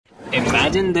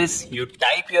imagine this, you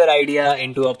type your idea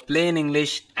into a plain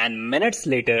English and minutes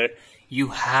later, you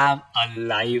have a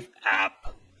live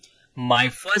app. My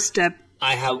first step,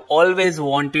 I have always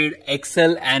wanted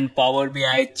Excel and Power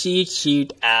BI cheat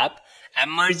sheet app.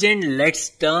 Emergent lets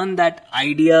turn that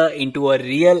idea into a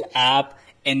real app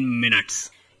in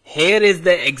minutes. Here is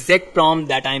the exact prompt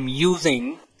that I'm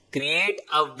using. Create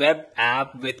a web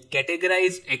app with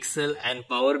categorized Excel and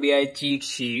Power BI cheat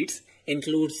sheets.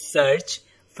 Include search,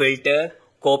 filter,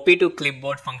 copy to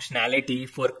clipboard functionality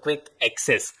for quick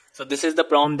access. So this is the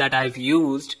prompt that I've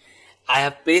used. I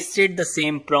have pasted the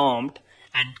same prompt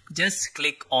and just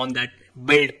click on that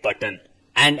build button.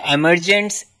 And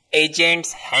Emergent's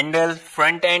agents handle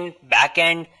front-end,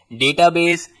 back-end,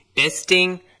 database,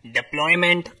 testing,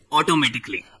 deployment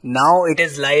automatically. Now it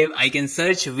is live. I can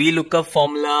search VLOOKUP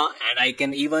formula and I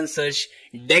can even search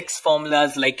DEX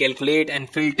formulas like calculate and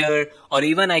filter, or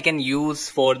even I can use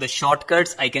for the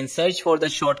shortcuts. I can search for the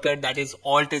shortcut that is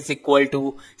alt is equal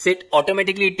to. So it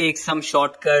automatically takes some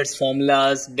shortcuts,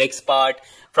 formulas, DEX part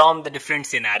from the different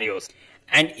scenarios.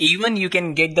 And even you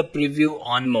can get the preview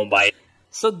on mobile.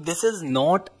 So this is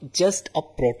not just a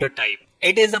prototype.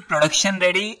 It is a production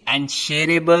ready and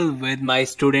shareable with my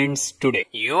students today.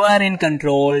 You are in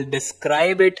control.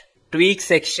 Describe it, tweak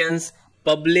sections,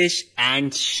 publish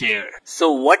and share.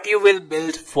 So what you will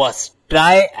build first?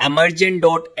 Try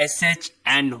Emergent.sh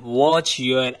and watch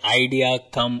your idea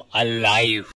come alive.